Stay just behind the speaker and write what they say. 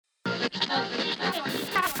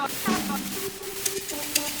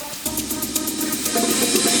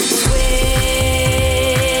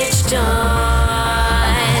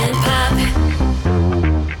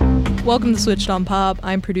Welcome to Switched on Pop.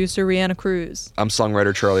 I'm producer Rihanna Cruz. I'm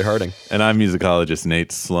songwriter Charlie Harding. And I'm musicologist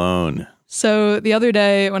Nate Sloan. So the other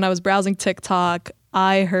day when I was browsing TikTok,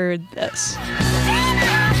 I heard this.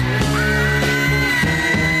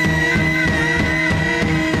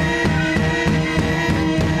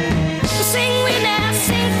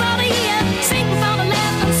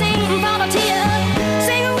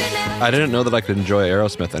 I didn't know that I could enjoy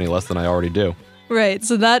Aerosmith any less than I already do. Right,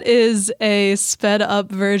 so that is a sped up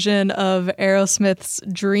version of Aerosmith's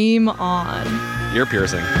Dream On. Ear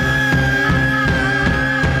piercing.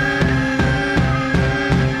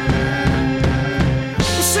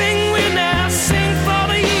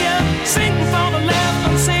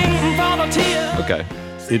 Okay.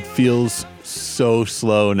 It feels so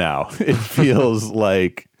slow now. It feels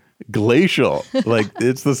like glacial. Like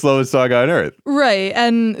it's the slowest song on earth. Right,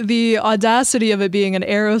 and the audacity of it being an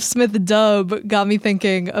Aerosmith dub got me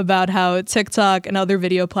thinking about how TikTok and other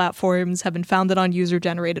video platforms have been founded on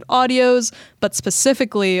user-generated audios, but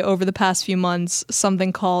specifically over the past few months,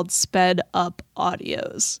 something called sped-up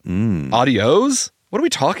audios. Audios? What are we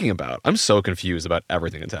talking about? I'm so confused about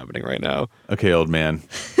everything that's happening right now. Okay, old man.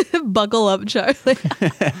 Buckle up, Charlie.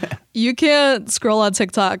 You can't scroll on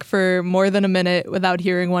TikTok for more than a minute without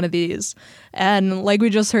hearing one of these. And like we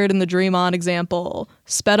just heard in the Dream On example,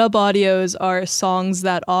 sped up audios are songs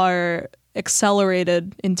that are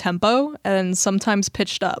accelerated in tempo and sometimes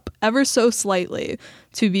pitched up ever so slightly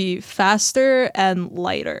to be faster and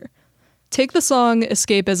lighter. Take the song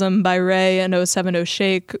Escapism by Ray and 070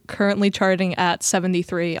 Shake, currently charting at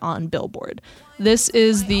 73 on Billboard. This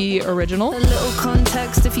is the original. A little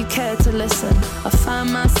context if you care to listen. I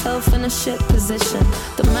find myself in a shit position.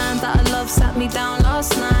 The man that I love sat me down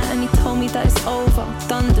last night and he told me that it's over,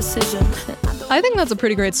 done decision. I think that's a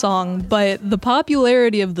pretty great song, but the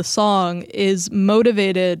popularity of the song is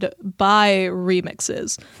motivated by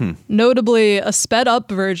remixes. Notably, a sped up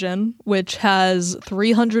version, which has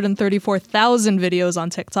 334,000 videos on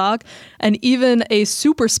TikTok, and even a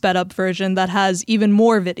super sped up version that has even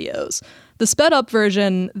more videos. The sped up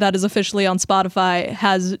version that is officially on Spotify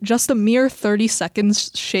has just a mere 30 seconds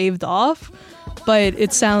shaved off, but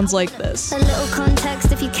it sounds like this. A little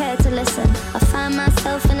context if you care to listen. I find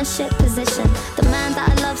myself in a shit position. The man that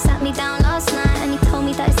I love sat me down last night and he told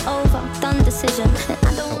me that it's over, done decision.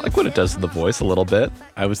 I like what it does to the voice a little bit.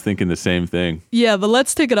 I was thinking the same thing. Yeah, but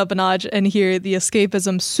let's take it up a notch and hear the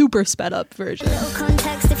Escapism super sped up version. A little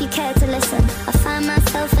context if you care to listen. I find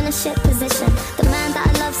myself in a shit position. The man that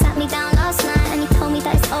I love sat me down last night and he told me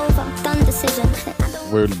that it's over, done decision.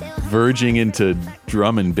 We're verging into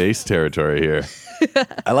drum and bass territory here.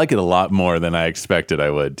 I like it a lot more than I expected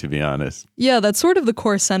I would, to be honest. Yeah, that's sort of the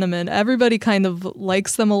core sentiment. Everybody kind of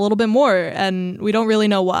likes them a little bit more, and we don't really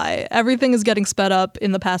know why. Everything is getting sped up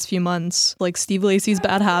in the past few months, like Steve Lacy's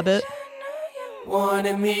Bad Habit.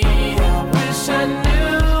 Wanted me, I wish I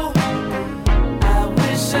knew. I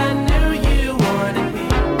wish I knew you wanted me.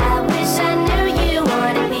 I wish I knew you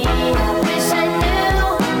wanted me. I wish I knew.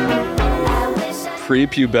 I wish I knew.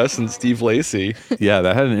 Prepubescent Steve Lacy. Yeah,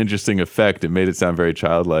 that had an interesting effect. It made it sound very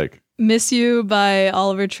childlike. Miss You by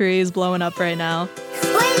Oliver Tree is blowing up right now.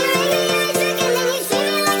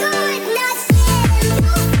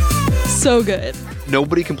 So good.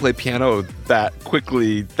 Nobody can play piano that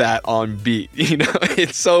quickly, that on beat. You know,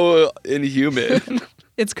 it's so inhuman.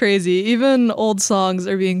 It's crazy. Even old songs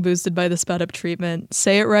are being boosted by the sped up treatment.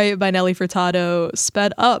 Say It Right by Nelly Furtado,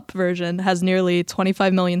 sped up version, has nearly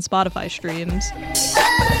 25 million Spotify streams.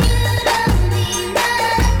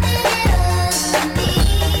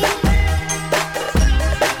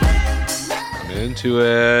 I'm into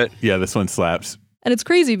it. Yeah, this one slaps. And it's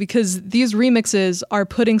crazy because these remixes are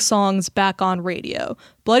putting songs back on radio.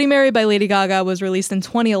 Bloody Mary by Lady Gaga was released in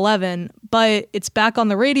 2011, but it's back on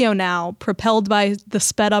the radio now, propelled by the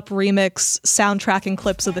sped up remix soundtrack and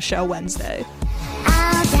clips of the show Wednesday.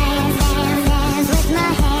 I'll dance, dance, dance with my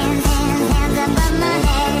hands, hands above my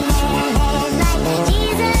head, like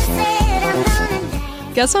Jesus said I'm gonna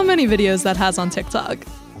dance. Guess how many videos that has on TikTok?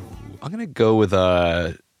 I'm going to go with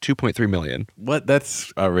 2.3 million. What?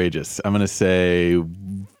 That's outrageous. I'm going to say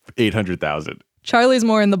 800,000. Charlie's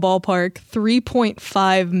more in the ballpark,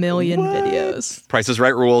 3.5 million videos. Price is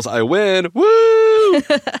Right rules. I win. Woo!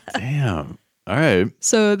 Damn. All right.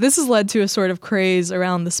 So this has led to a sort of craze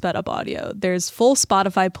around the sped up audio. There's full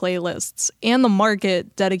Spotify playlists and the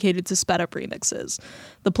market dedicated to sped up remixes.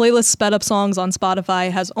 The playlist Sped Up Songs on Spotify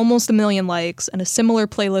has almost 1 million likes, and a similar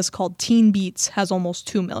playlist called Teen Beats has almost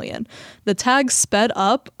 2 million. The tag Sped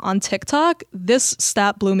Up on TikTok, this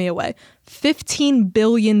stat blew me away. 15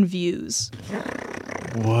 billion views.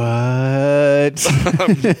 What?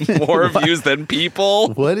 More views than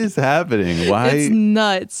people. What is happening? Why? It's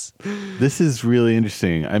nuts. This is really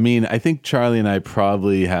interesting. I mean, I think Charlie and I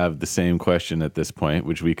probably have the same question at this point,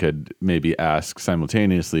 which we could maybe ask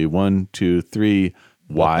simultaneously. 1, 2, 3.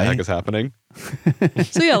 Why? What the heck is happening?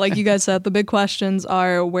 So yeah, like you guys said, the big questions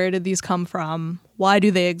are, where did these come from? Why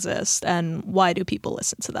do they exist? And why do people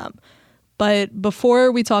listen to them? But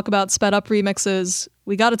before we talk about sped up remixes,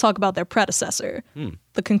 we got to talk about their predecessor,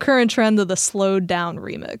 the concurrent trend of the slowed down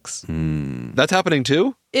remix. That's happening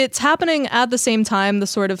too? It's happening at the same time, the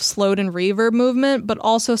sort of slowed and reverb movement, but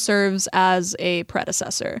also serves as a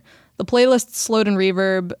predecessor. The playlist Slowed and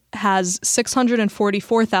Reverb has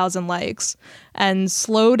 644,000 likes, and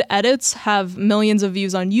slowed edits have millions of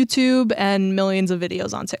views on YouTube and millions of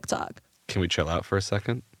videos on TikTok. Can we chill out for a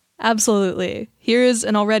second? Absolutely. Here's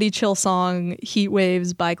an already chill song, Heat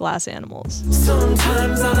Waves by Glass Animals.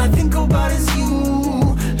 Sometimes all I think about is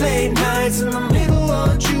you. Late nights in the middle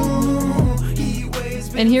of June. He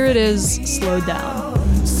waves And here it is, slowed down.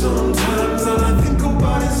 Sometimes all I think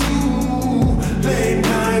about is you. Late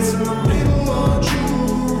nights in the middle of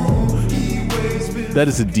June. He waves That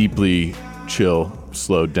is a deeply chill,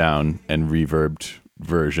 slowed down, and reverbed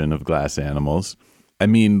version of Glass Animals. I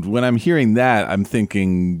mean, when I'm hearing that, I'm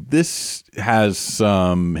thinking this has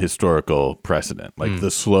some historical precedent, like the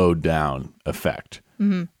slowed down effect.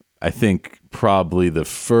 I think probably the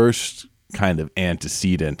first kind of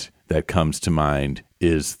antecedent that comes to mind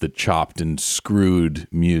is the chopped and screwed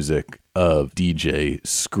music of DJ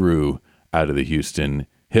Screw out of the Houston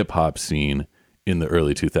hip hop scene in the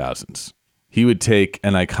early 2000s. He would take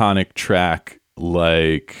an iconic track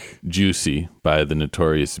like Juicy by the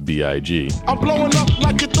Notorious B.I.G. I'm blowing up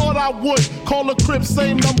like you thought I would. Call a crib,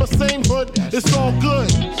 same number, same hood. It's all good.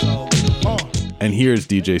 And here's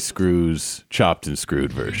DJ Screw's chopped and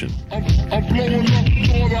screwed version. I'm blowing up,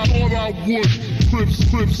 thought I would. Crib,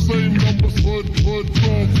 same numbers, hood,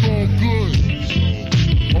 all good.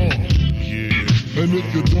 Yeah. And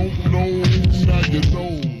if you don't know, now you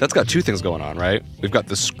know. That's got two things going on, right? We've got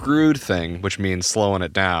the screwed thing, which means slowing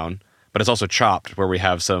it down, but it's also chopped, where we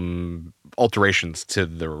have some alterations to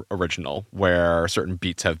the original, where certain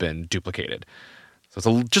beats have been duplicated.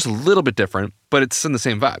 So it's just a little bit different, but it's in the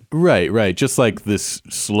same vibe. Right. Just like this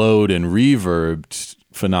slowed and reverbed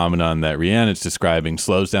phenomenon that Rhiannon's describing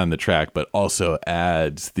slows down the track, but also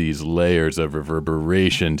adds these layers of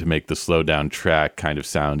reverberation to make the slowed down track kind of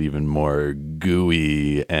sound even more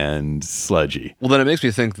gooey and sludgy. Well, then it makes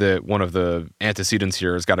me think that one of the antecedents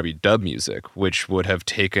here has got to be dub music, which would have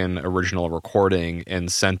taken original recording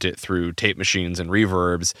and sent it through tape machines and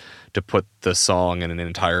reverbs to put the song in an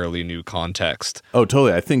entirely new context. Oh,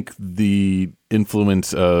 totally. I think the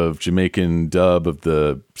influence of Jamaican dub of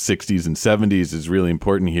the 60s and 70s is really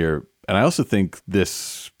important here. And I also think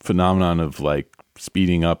this phenomenon of like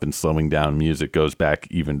speeding up and slowing down music goes back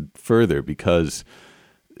even further, because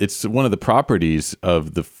it's one of the properties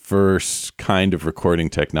of the first kind of recording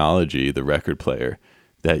technology, the record player,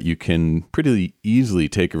 that you can pretty easily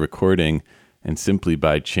take a recording and simply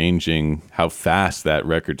by changing how fast that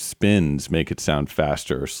record spins, make it sound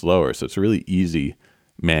faster or slower. So it's a really easy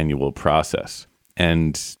manual process.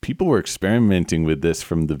 And people were experimenting with this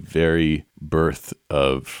from the very birth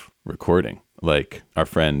of recording. Like our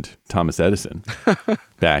friend Thomas Edison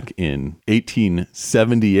back in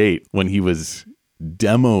 1878 when he was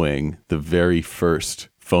demoing the very first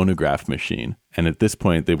phonograph machine. And at this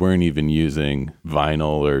point, they weren't even using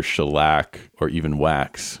vinyl or shellac or even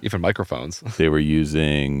wax. Even microphones. They were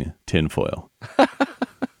using tinfoil.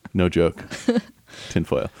 No joke.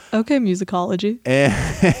 Tinfoil. Okay, musicology. And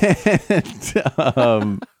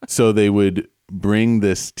so they would bring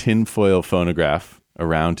this tinfoil phonograph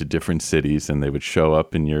around to different cities, and they would show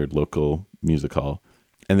up in your local music hall.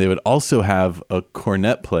 And they would also have a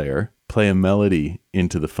cornet player play a melody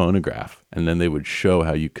into the phonograph, and then they would show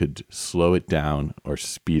how you could slow it down or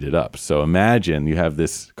speed it up. So imagine you have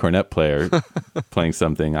this cornet player playing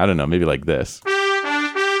something, I don't know, maybe like this.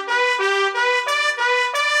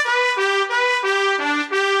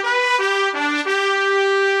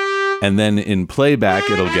 And then in playback,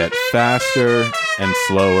 it'll get faster and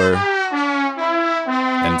slower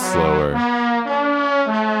and slower.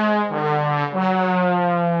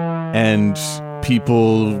 And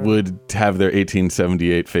people would have their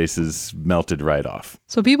 1878 faces melted right off.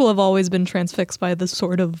 So people have always been transfixed by this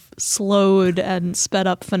sort of slowed and sped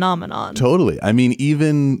up phenomenon. Totally. I mean,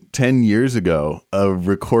 even 10 years ago, a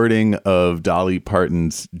recording of Dolly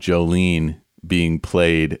Parton's Jolene being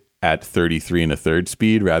played at 33 1/3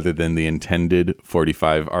 speed rather than the intended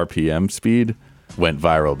 45 RPM speed went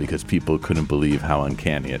viral because people couldn't believe how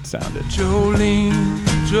uncanny it sounded. Jolene,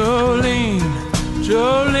 Jolene,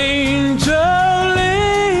 Jolene, Jolene,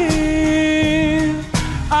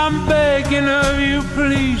 I'm begging of you,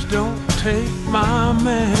 please don't take my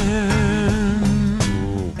man.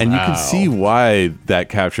 And you can see why that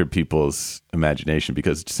captured people's imagination,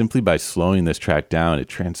 because simply by slowing this track down, it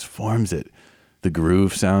transforms it. The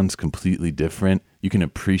groove sounds completely different. You can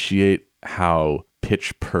appreciate how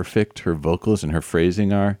pitch perfect her vocals and her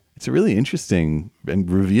phrasing are. It's a really interesting and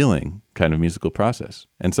revealing kind of musical process,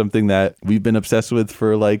 and something that we've been obsessed with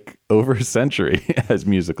for like over a century as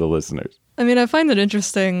musical listeners. I mean, I find it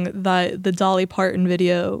interesting that the Dolly Parton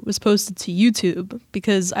video was posted to YouTube,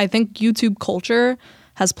 because I think YouTube culture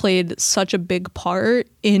has played such a big part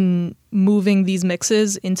in moving these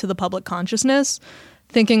mixes into the public consciousness.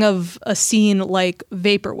 Thinking of a scene like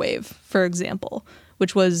Vaporwave, for example,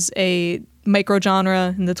 which was a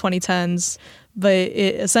microgenre in the 2010s, but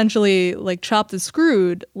it essentially like chopped and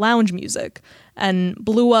screwed lounge music and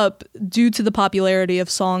blew up due to the popularity of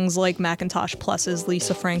songs like Macintosh Plus's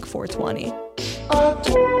Lisa Frank 420.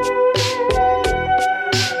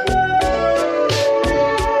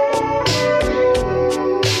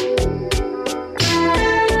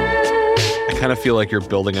 I kind of feel like you're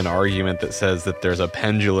building an argument that says that there's a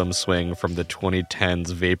pendulum swing from the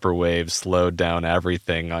 2010s vaporwave slowed down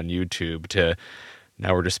everything on YouTube to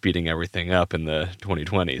now we're just speeding everything up in the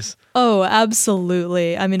 2020s. Oh,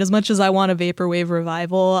 absolutely. I mean, as much as I want a vaporwave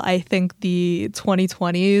revival, I think the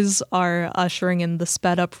 2020s are ushering in the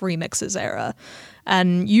sped up remixes era.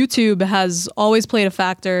 And YouTube has always played a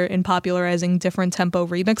factor in popularizing different tempo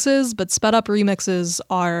remixes, but sped up remixes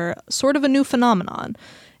are sort of a new phenomenon.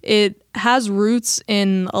 It has roots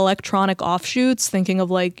in electronic offshoots, thinking of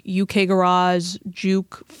like UK garage,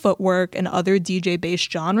 juke, footwork, and other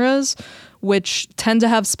DJ-based genres, which tend to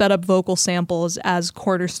have sped up vocal samples as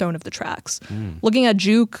cornerstone of the tracks. Looking at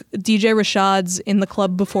juke, DJ Rashad's In the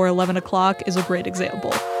Club Before 11 O'Clock is a great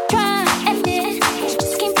example.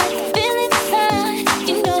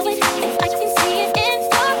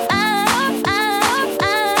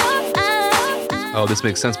 Oh, this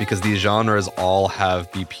makes sense because these genres all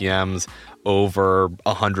have BPMs over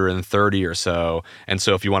 130 or so. And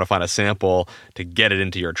so if you want to find a sample to get it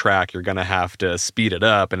into your track, you're going to have to speed it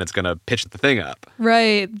up and it's going to pitch the thing up.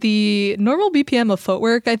 Right. The normal BPM of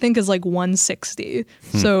footwork, I think, is like 160.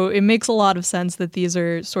 So it makes a lot of sense that these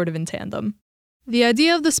are sort of in tandem. The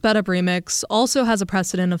idea of the sped up remix also has a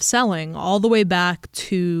precedent of selling all the way back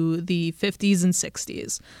to the 50s and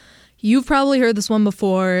 60s. You've probably heard this one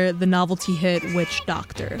before, the novelty hit Witch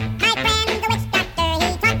Doctor. My friend the witch doctor,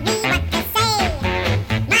 he taught me what to say.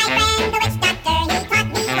 My friend the witch doctor, he taught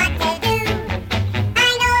me what to do. I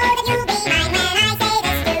know that you'll be mine when I say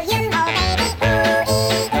this to you. Oh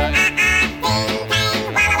baby, ooh-ee, ooh-ah-ah, ting-tang,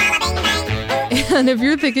 walla-walla, bing-bang. And if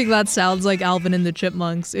you're thinking that sounds like Alvin and the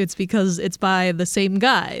Chipmunks, it's because it's by the same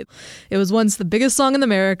guy. It was once the biggest song in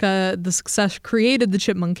America, the success created the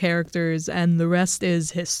Chipmunk characters, and the rest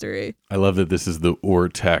is history. I love that this is the ur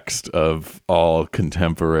text of all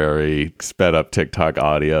contemporary sped up TikTok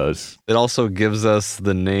audios. It also gives us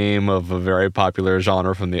the name of a very popular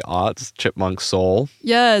genre from the aughts, chipmunk soul.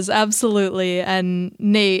 Yes, absolutely. And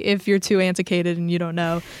Nate, if you're too antiquated and you don't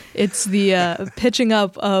know, it's the pitching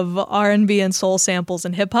up of R&B and soul samples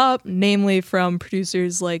in hip hop, namely from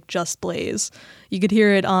producers like Just Blaze. You could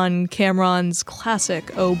hear it on Cameron's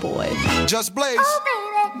classic Oh Boy. Just Blaze.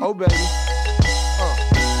 Oh, baby.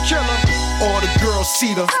 Killer. All the girls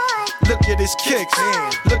see the. Look at his kicks.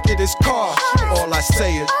 Look at his car. All I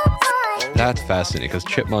say is. That's fascinating because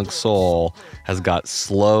chipmunk soul has got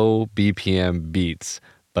slow BPM beats,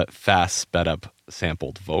 but fast sped up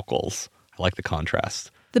sampled vocals. I like the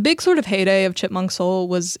contrast. The big sort of heyday of chipmunk soul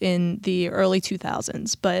was in the early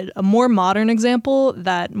 2000s, but a more modern example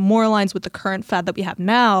that more aligns with the current fad that we have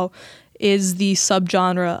now is the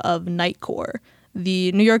subgenre of nightcore.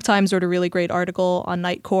 The New York Times wrote a really great article on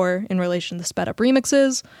nightcore in relation to sped up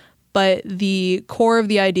remixes, but the core of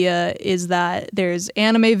the idea is that there's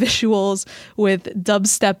anime visuals with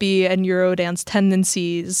dubsteppy and Eurodance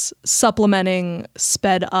tendencies supplementing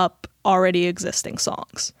sped up already existing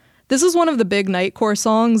songs. This is one of the big nightcore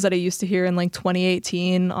songs that I used to hear in like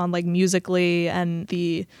 2018 on like Musical.ly and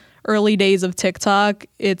the early days of TikTok.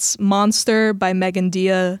 It's Monster by Megan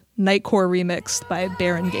Dia, Nightcore remixed by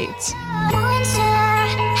Baron Gates. How should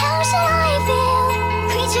I feel?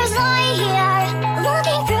 Creatures lie here,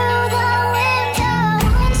 looking through the window.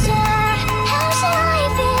 How should I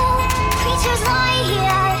feel? Creatures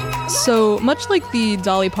lie here. So much like the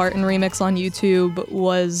Dolly Parton remix on YouTube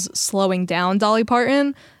was slowing down Dolly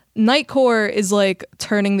Parton, Nightcore is like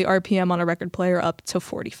turning the RPM on a record player up to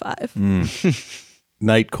 45.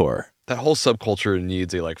 Nightcore. That whole subculture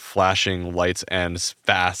needs a like flashing lights and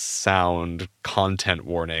fast sound content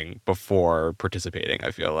warning before participating,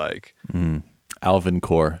 I feel like. Alvin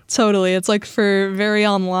Core. Totally. It's like for very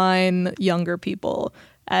online younger people.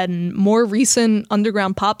 And more recent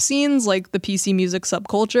underground pop scenes like the PC music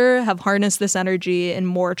subculture have harnessed this energy in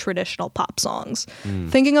more traditional pop songs.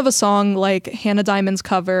 Thinking of a song like Hannah Diamond's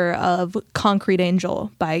cover of Concrete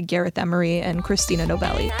Angel by Gareth Emery and Christina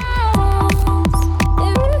Novelli.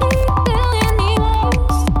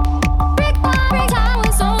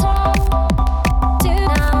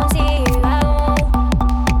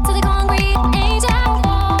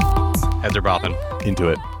 Heads are bopping. Into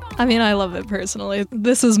it. I mean, I love it personally.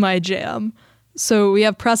 This is my jam. So we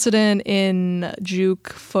have precedent in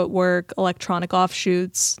juke, footwork, electronic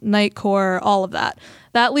offshoots, nightcore, all of that.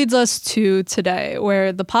 That leads us to today,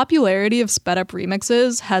 where the popularity of sped-up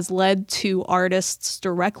remixes has led to artists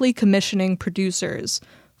directly commissioning producers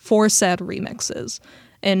for said remixes.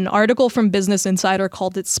 An article from Business Insider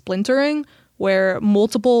called it splintering, where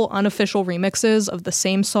multiple unofficial remixes of the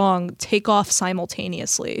same song take off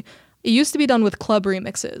simultaneously. It used to be done with club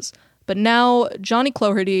remixes, but now Johnny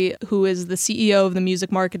Cloherty, who is the CEO of the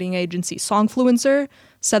music marketing agency Songfluencer,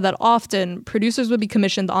 said that often producers would be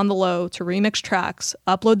commissioned on the low to remix tracks,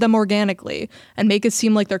 upload them organically, and make it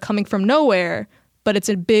seem like they're coming from nowhere, but it's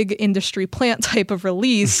a big industry plant type of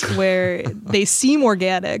release where they seem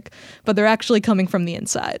organic, but they're actually coming from the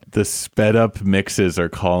inside. The sped up mixes are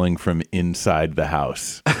calling from inside the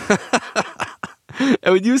house.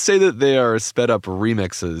 And when you say that they are sped up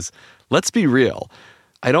remixes, let's be real.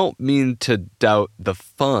 I don't mean to doubt the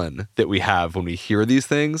fun that we have when we hear these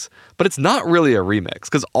things, but it's not really a remix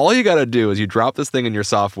because all you got to do is you drop this thing in your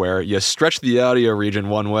software, you stretch the audio region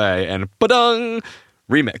one way, and ba-dung,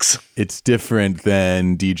 remix. It's different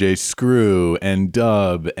than DJ Screw and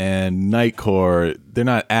Dub and Nightcore. They're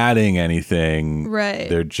not adding anything. Right.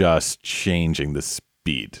 They're just changing the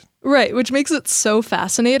speed. Right, which makes it so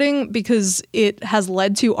fascinating because it has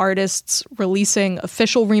led to artists releasing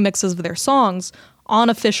official remixes of their songs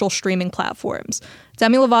on official streaming platforms.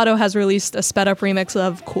 Demi Lovato has released a sped-up remix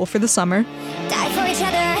of Cool for the Summer. Die for each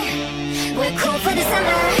other. We're cool for the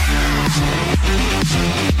summer.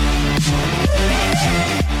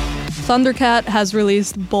 Thundercat has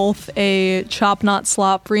released both a Chop Not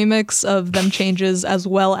Slop remix of Them Changes as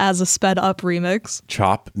well as a sped-up remix.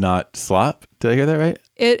 Chop, not slop. Did I hear that right?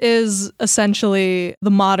 It is essentially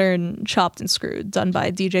the modern Chopped and Screwed, done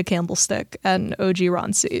by DJ Candlestick and OG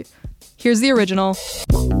Ron C. Here's the original.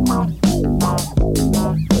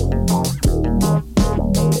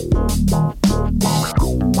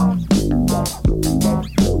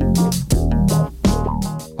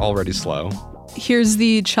 Already slow. Here's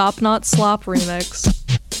the Chop Not Slop remix.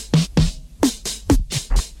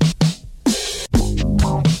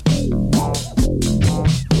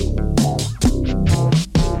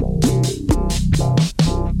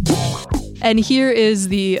 And here is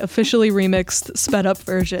the officially remixed sped up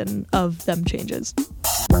version of Them Changes.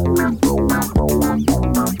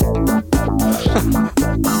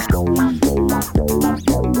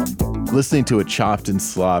 Listening to a chopped and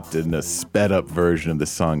slopped and a sped up version of the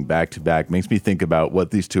song back to back makes me think about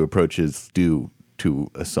what these two approaches do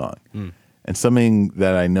to a song. And something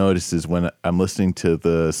that I notice is when I'm listening to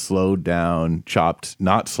the slowed down, chopped,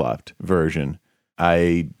 not slopped version,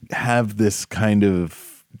 I have this kind of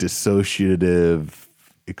dissociative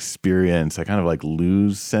experience. I kind of like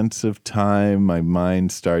lose sense of time. My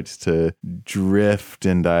mind starts to drift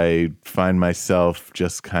and I find myself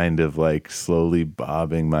just kind of like slowly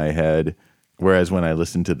bobbing my head. Whereas when I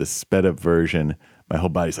listen to the sped up version, my whole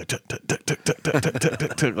body's like,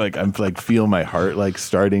 like I'm like feel my heart like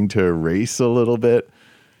starting to race a little bit.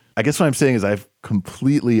 I guess what I'm saying is I have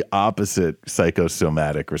completely opposite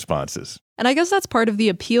psychosomatic responses. And I guess that's part of the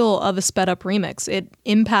appeal of a sped up remix. It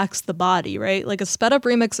impacts the body, right? Like a sped up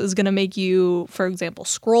remix is going to make you, for example,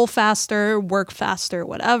 scroll faster, work faster,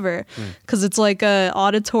 whatever. Because it's like a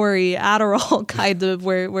auditory Adderall kind of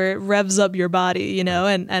where it revs up your body, you know?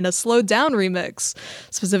 And a slowed down remix,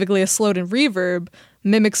 specifically a slowed in reverb,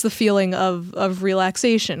 mimics the feeling of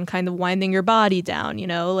relaxation, kind of winding your body down, you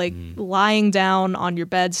know, like lying down on your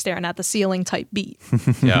bed, staring at the ceiling type beat.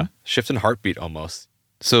 Yeah. Shift in heartbeat almost.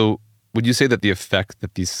 So Would you say that the effect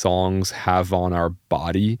that these songs have on our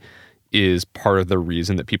body is part of the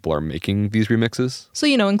reason that people are making these remixes? So,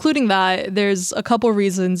 including that, there's a couple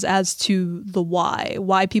reasons as to the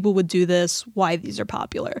why people would do this, why these are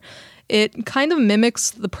popular. It kind of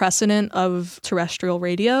mimics the precedent of terrestrial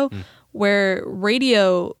radio, where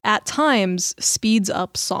radio at times speeds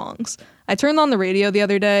up songs. I turned on the radio the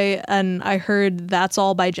other day and I heard That's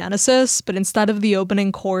All by Genesis, but instead of the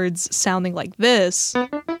opening chords sounding like this,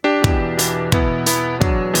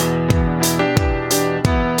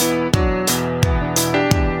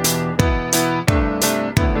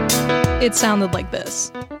 it sounded like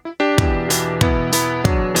this.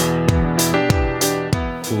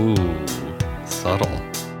 Ooh, subtle.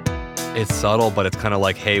 It's subtle, but it's kind of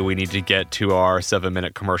like, hey, we need to get to our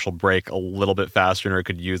 7-minute commercial break a little bit faster, and we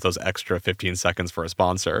could use those extra 15 seconds for a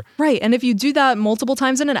sponsor. Right, and if you do that multiple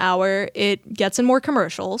times in an hour, it gets in more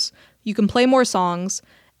commercials, you can play more songs,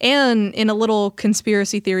 and in a little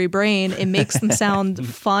conspiracy theory brain, it makes them sound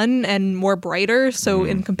fun and more brighter. So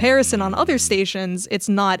in comparison on other stations, it's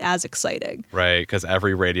not as exciting. Right, because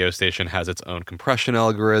every radio station has its own compression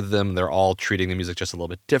algorithm. They're all treating the music just a little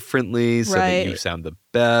bit differently so that you sound the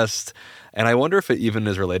best. And I wonder if it even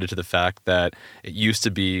is related to the fact that it used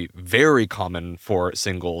to be very common for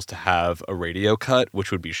singles to have a radio cut,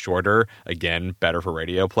 which would be shorter, again, better for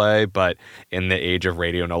radio play. But in the age of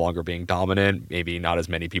radio no longer being dominant, maybe not as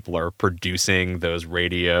many people are producing those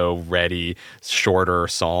radio-ready, shorter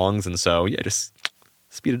songs. And so, yeah, just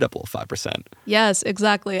speed it up a little 5%. Yes,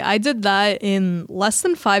 exactly. I did that in less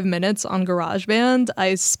than 5 minutes on GarageBand.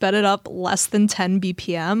 I sped it up less than 10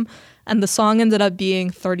 BPM. And the song ended up being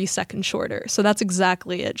 30 seconds shorter. So that's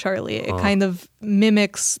exactly it, Charlie. It kind of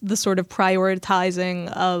mimics the sort of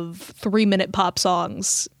prioritizing of 3-minute pop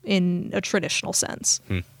songs in a traditional sense.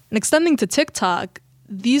 And extending to TikTok,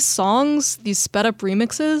 these songs, these sped up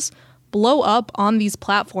remixes, blow up on these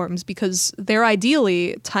platforms because they're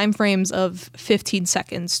ideally timeframes of 15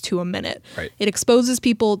 seconds to a minute. Right. It exposes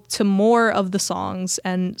people to more of the songs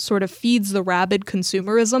and sort of feeds the rabid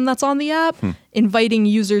consumerism that's on the app, inviting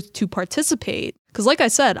users to participate. Because like I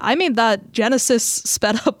said, I made that Genesis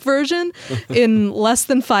sped up version in less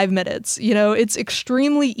than 5 minutes. It's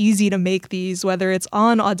extremely easy to make these, whether it's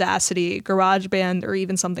on Audacity, GarageBand, or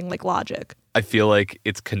even something like Logic. I feel like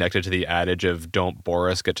it's connected to the adage of don't bore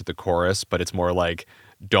us, get to the chorus, but it's more like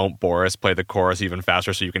don't bore us, play the chorus even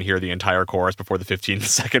faster so you can hear the entire chorus before the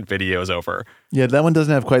 15-second video is over. Yeah, that one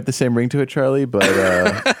doesn't have quite the same ring to it, Charlie, but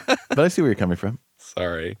but I see where you're coming from.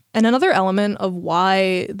 Sorry. And another element of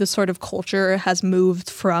why this sort of culture has moved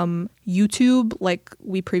from YouTube, like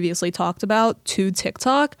we previously talked about, to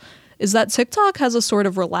TikTok is that TikTok has a sort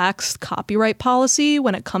of relaxed copyright policy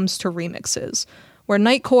when it comes to remixes, where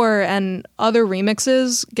Nightcore and other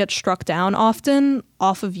remixes get struck down often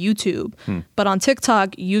off of YouTube. But on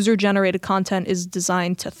TikTok, user-generated content is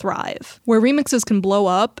designed to thrive, where remixes can blow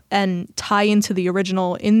up and tie into the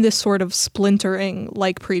original in this sort of splintering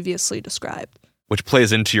like previously described. Which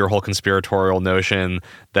plays into your whole conspiratorial notion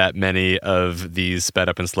that many of these sped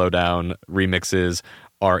up and slow down remixes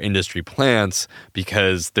are industry plants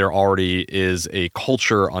because there already is a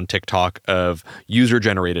culture on TikTok of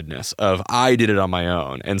user-generatedness, of I did it on my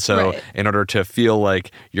own. And so in order to feel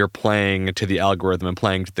like you're playing to the algorithm and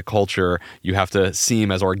playing to the culture, you have to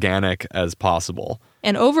seem as organic as possible.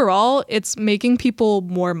 And overall, it's making people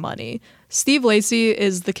more money. Steve Lacy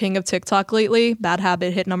is the king of TikTok lately. Bad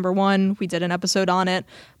Habit hit #1. We did an episode on it.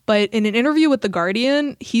 But in an interview with The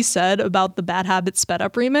Guardian, he said about the Bad Habit sped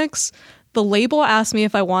up remix, the label asked me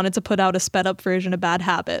if I wanted to put out a sped up version of Bad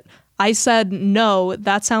Habit. I said, no,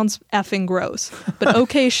 that sounds effing gross. But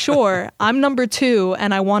okay, sure, I'm #2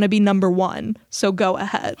 and I want to be #1. So go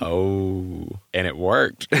ahead. Oh, and it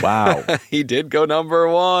worked. Wow. He did go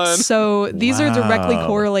 #1. So these are directly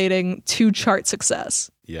correlating to chart success.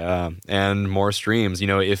 Yeah, and more streams.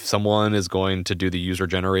 If someone is going to do the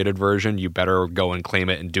user-generated version, you better go and claim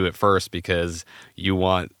it and do it first because you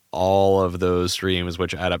want all of those streams,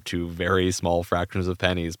 which add up to very small fractions of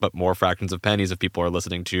pennies, but more fractions of pennies if people are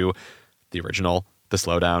listening to the original, the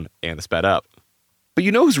slowdown, and the sped up. But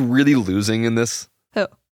you know who's really losing in this? Who?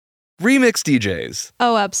 Remix DJs.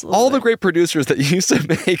 Oh, absolutely. All the great producers that used to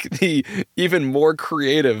make the even more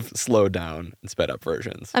creative slowdown and sped up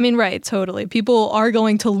versions. I mean, right, totally. People are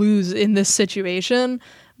going to lose in this situation,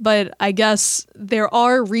 but I guess there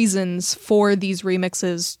are reasons for these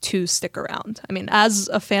remixes to stick around. I mean, as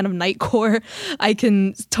a fan of Nightcore, I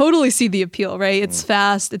can totally see the appeal, right? It's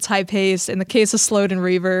fast, it's high-paced. In the case of Slowed and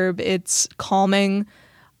Reverb, it's calming.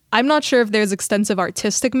 I'm not sure if there's extensive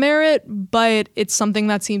artistic merit, but it's something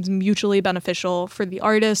that seems mutually beneficial for the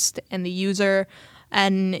artist and the user.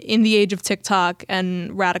 And in the age of TikTok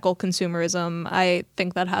and radical consumerism, I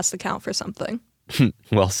think that has to count for something.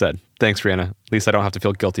 Well said. Thanks, Rihanna. At least I don't have to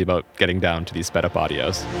feel guilty about getting down to these sped up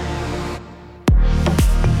audios.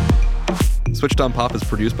 Switched on Pop is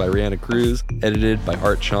produced by Rihanna Cruz, edited by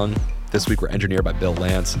Art Chung. This week we're engineered by Bill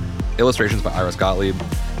Lance, illustrations by Iris Gottlieb,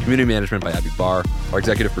 community management by Abby Barr. Our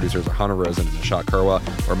executive producers are Hannah Rosen and Nishat Kurwa.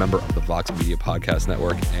 We're a member of the Vox Media Podcast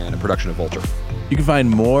Network and a production of Vulture. You can find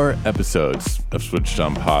more episodes of Switched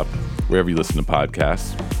on Pop wherever you listen to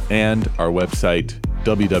podcasts and our website,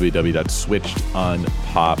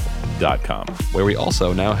 www.switchedonpop.com. Where we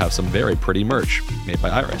also now have some very pretty merch made by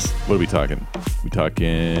Iris. What are we talking? We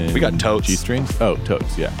got totes. G-strings? Oh,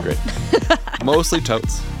 totes. Yeah, great. Mostly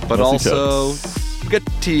totes, but Mostly also totes. we got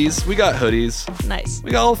tees, we got hoodies. Nice.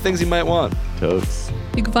 We got all the things you might want. Totes.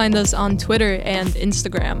 You can find us on Twitter and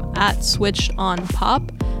Instagram at Switched on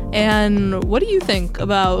Pop. And what do you think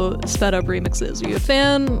about sped up remixes? Are you a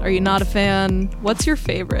fan? Are you not a fan? What's your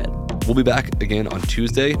favorite? We'll be back again on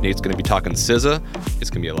Tuesday. Nate's going to be talking SZA. It's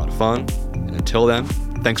going to be a lot of fun. And until then,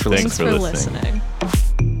 thanks for listening. Thanks for listening.